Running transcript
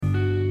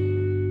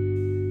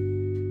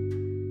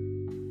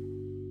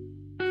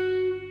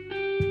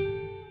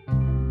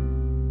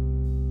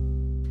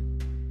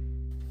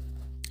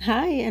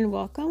Hi, and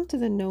welcome to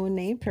the No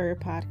Name Prayer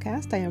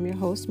Podcast. I am your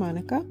host,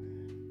 Monica.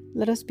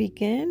 Let us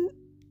begin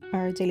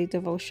our daily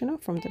devotional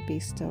from the Be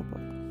Still book.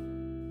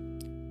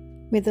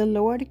 May the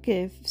Lord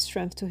give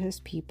strength to his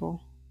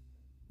people.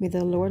 May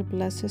the Lord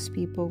bless his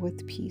people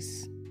with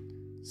peace.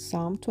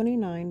 Psalm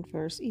 29,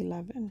 verse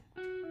 11.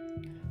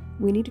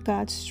 We need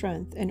God's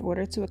strength in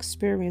order to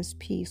experience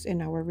peace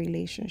in our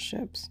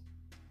relationships.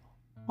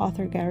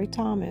 Author Gary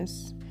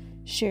Thomas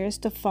shares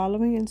the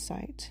following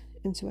insight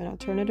into an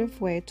alternative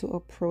way to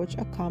approach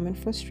a common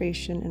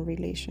frustration in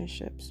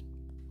relationships.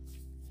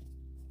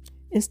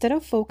 Instead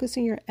of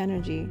focusing your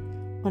energy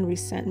on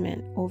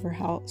resentment over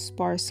how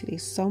sparsely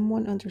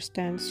someone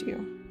understands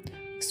you,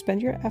 expend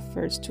your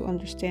efforts to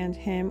understand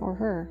him or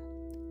her.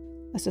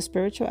 As a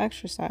spiritual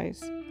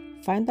exercise,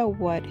 find out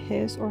what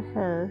his or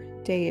her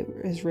day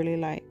is really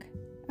like.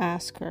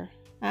 Ask her,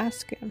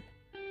 ask him,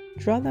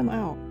 draw them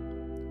out.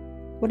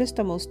 What is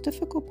the most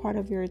difficult part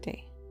of your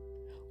day?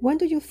 When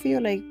do you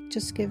feel like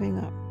just giving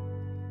up?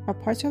 Are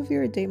parts of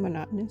your day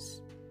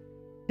monotonous?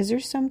 Is there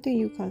something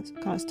you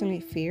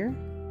constantly fear?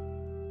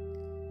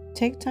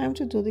 Take time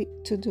to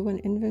do an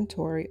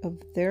inventory of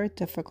their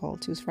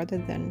difficulties rather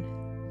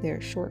than their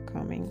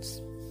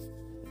shortcomings.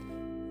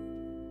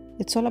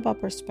 It's all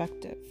about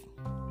perspective.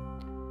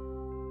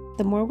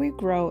 The more we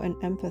grow in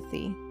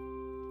empathy,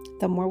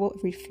 the more we'll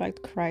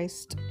reflect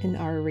Christ in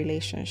our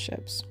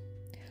relationships.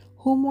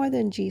 Who more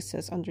than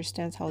Jesus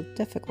understands how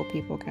difficult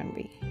people can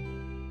be?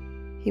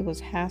 He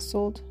was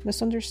hassled,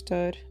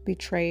 misunderstood,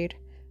 betrayed,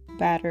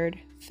 battered,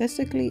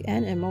 physically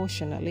and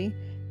emotionally,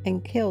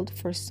 and killed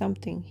for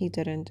something he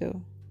didn't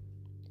do.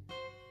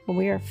 When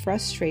we are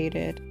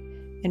frustrated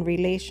in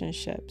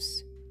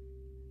relationships,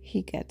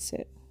 he gets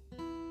it.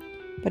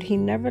 But he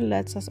never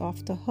lets us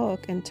off the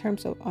hook in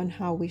terms of on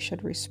how we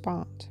should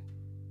respond.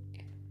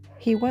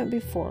 He went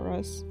before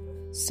us,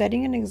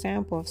 setting an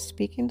example of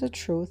speaking the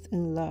truth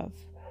in love,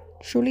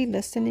 truly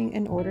listening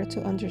in order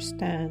to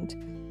understand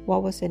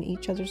what was in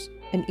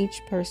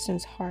each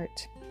person's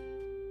heart,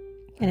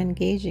 and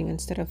engaging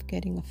instead of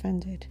getting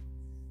offended.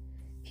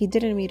 He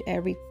didn't meet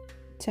every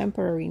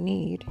temporary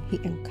need he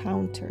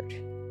encountered,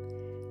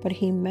 but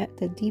he met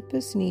the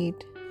deepest need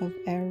of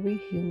every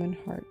human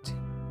heart.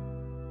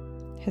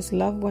 His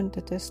love went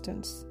the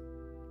distance.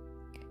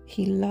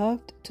 He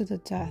loved to the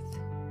death,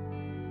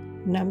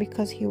 not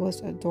because he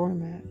was a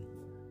doormat,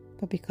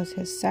 but because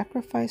his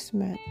sacrifice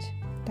meant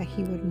that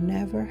he would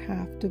never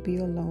have to be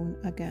alone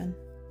again.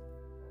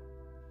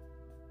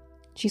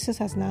 Jesus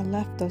has not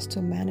left us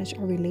to manage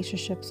our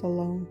relationships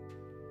alone.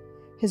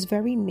 His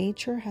very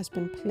nature has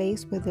been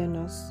placed within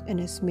us and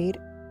is made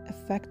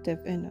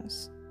effective in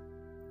us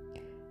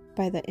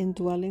by the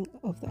indwelling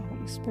of the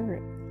Holy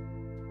Spirit.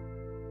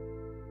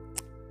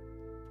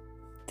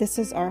 This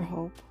is our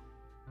hope.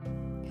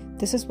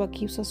 This is what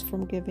keeps us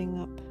from giving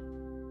up.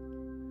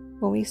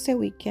 When we say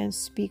we can't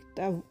speak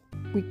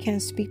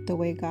the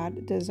way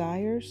God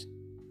desires,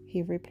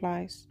 he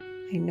replies,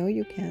 I know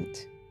you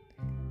can't.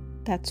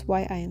 That's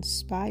why I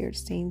inspired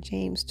St.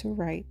 James to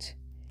write,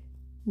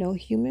 no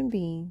human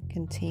being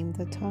can tame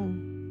the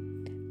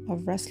tongue, a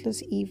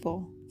restless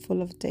evil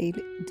full of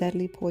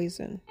deadly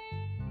poison.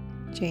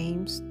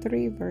 James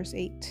 3 verse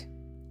 8.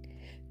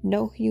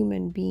 No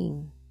human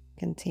being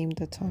can tame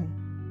the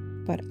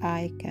tongue, but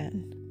I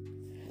can.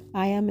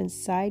 I am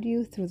inside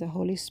you through the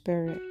Holy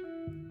Spirit,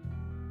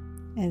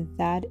 and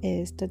that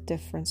is the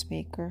difference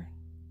maker.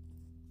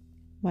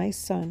 My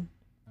Son,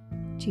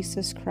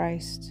 Jesus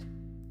Christ,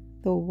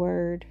 the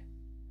Word,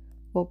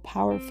 will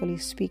powerfully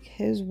speak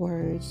his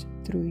words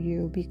through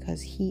you because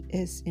he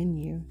is in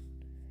you.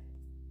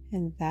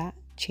 And that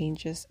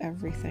changes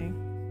everything.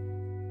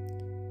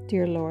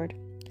 Dear Lord,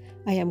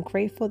 I am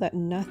grateful that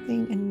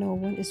nothing and no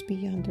one is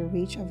beyond the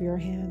reach of your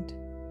hand.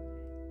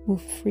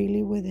 Move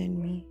freely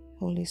within me,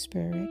 Holy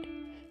Spirit,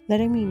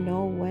 letting me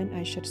know when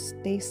I should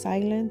stay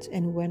silent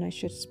and when I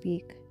should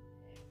speak.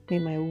 May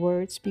my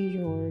words be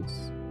yours.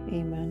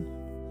 Amen.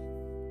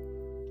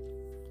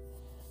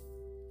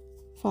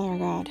 Father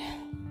God,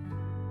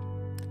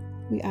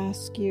 we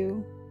ask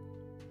you,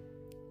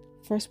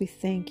 first we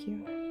thank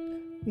you.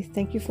 We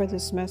thank you for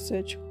this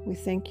message. We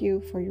thank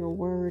you for your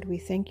word. We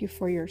thank you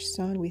for your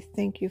Son. We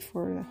thank you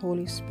for the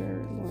Holy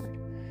Spirit, Lord.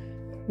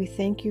 We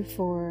thank you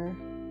for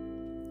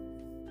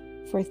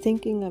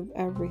thinking of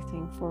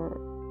everything,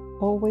 for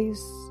always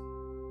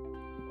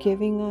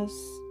giving us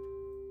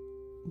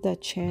the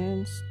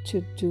chance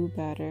to do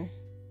better,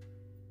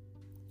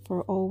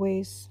 for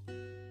always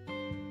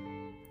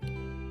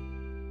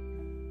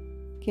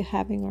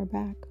having our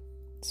back.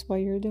 That's what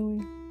you're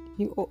doing.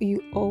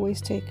 You always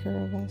take care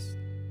of us.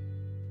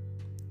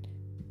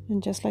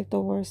 And just like the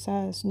word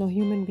says, no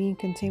human being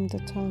can tame the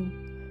tongue,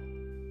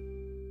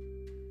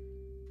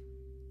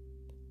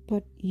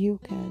 but you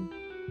can.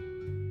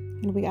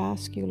 And we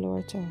ask you,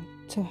 Lord,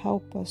 to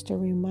help us, to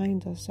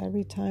remind us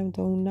every time.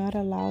 Do not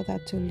allow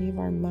that to leave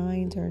our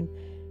minds and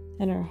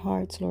our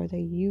hearts, Lord, that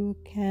you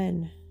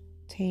can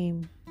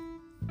tame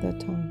the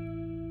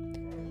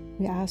tongue.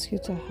 We ask you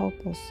to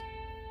help us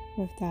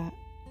with that,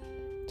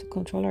 to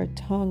control our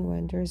tongue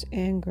when there's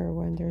anger,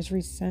 when there's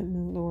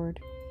resentment, Lord.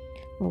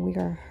 When we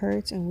are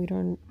hurt and we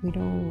don't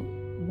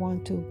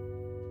want to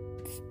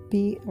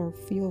be or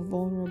feel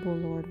vulnerable,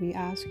 Lord. We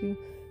ask you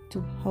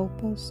to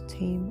help us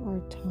tame our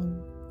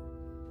tongue.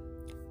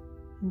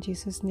 In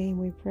Jesus' name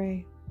we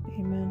pray.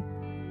 Amen.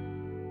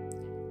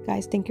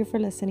 Guys, thank you for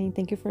listening.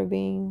 Thank you for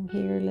being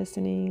here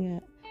listening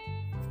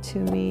to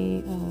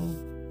me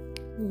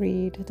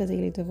read the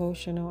daily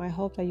devotional. I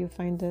hope that you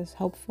find this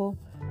helpful.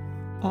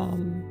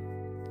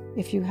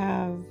 If you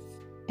have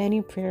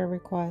any prayer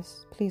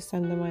requests, please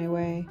send them my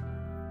way.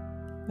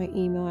 My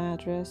email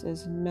address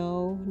is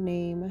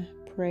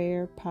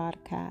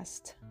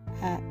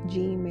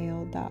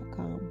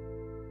nonameprayerpodcast@gmail.com.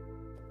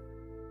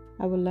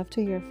 I would love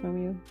to hear from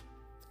you.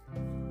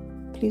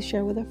 Please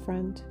share with a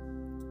friend.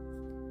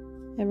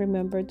 And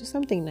remember, do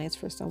something nice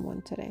for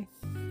someone today.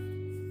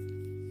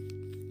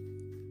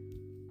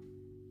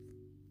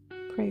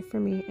 Pray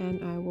for me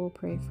and I will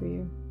pray for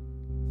you.